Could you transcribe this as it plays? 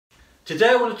Today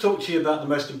I want to talk to you about the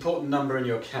most important number in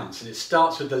your accounts, and it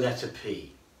starts with the letter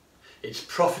P. It's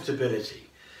profitability.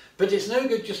 But it's no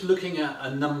good just looking at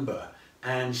a number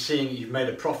and seeing you've made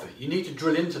a profit. You need to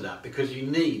drill into that because you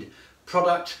need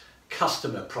product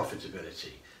customer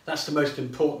profitability. That's the most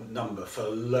important number for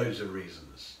loads of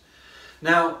reasons.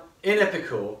 Now, in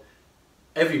Epicor,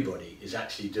 everybody is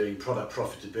actually doing product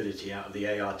profitability out of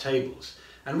the AR tables.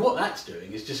 And what that's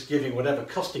doing is just giving whatever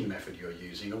costing method you're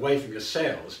using away from your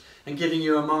sales and giving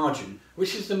you a margin,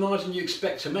 which is the margin you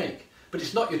expect to make. But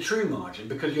it's not your true margin,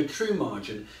 because your true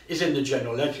margin is in the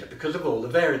general ledger because of all the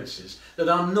variances that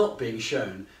are not being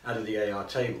shown out of the AR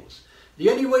tables.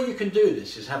 The only way you can do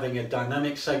this is having a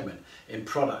dynamic segment in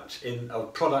product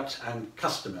and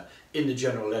customer in the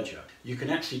general ledger. You can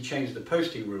actually change the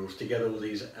posting rules to get all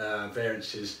these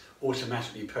variances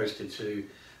automatically posted to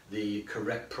the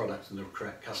correct product and the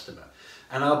correct customer.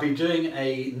 And I'll be doing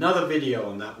another video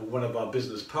on that with one of our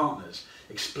business partners,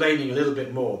 explaining a little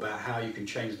bit more about how you can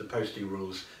change the posting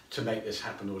rules to make this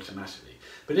happen automatically.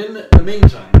 But in the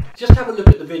meantime, just have a look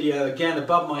at the video again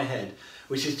above my head,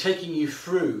 which is taking you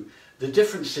through the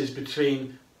differences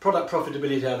between product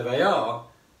profitability out of AR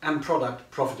and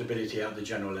product profitability out of the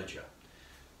general ledger.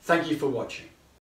 Thank you for watching.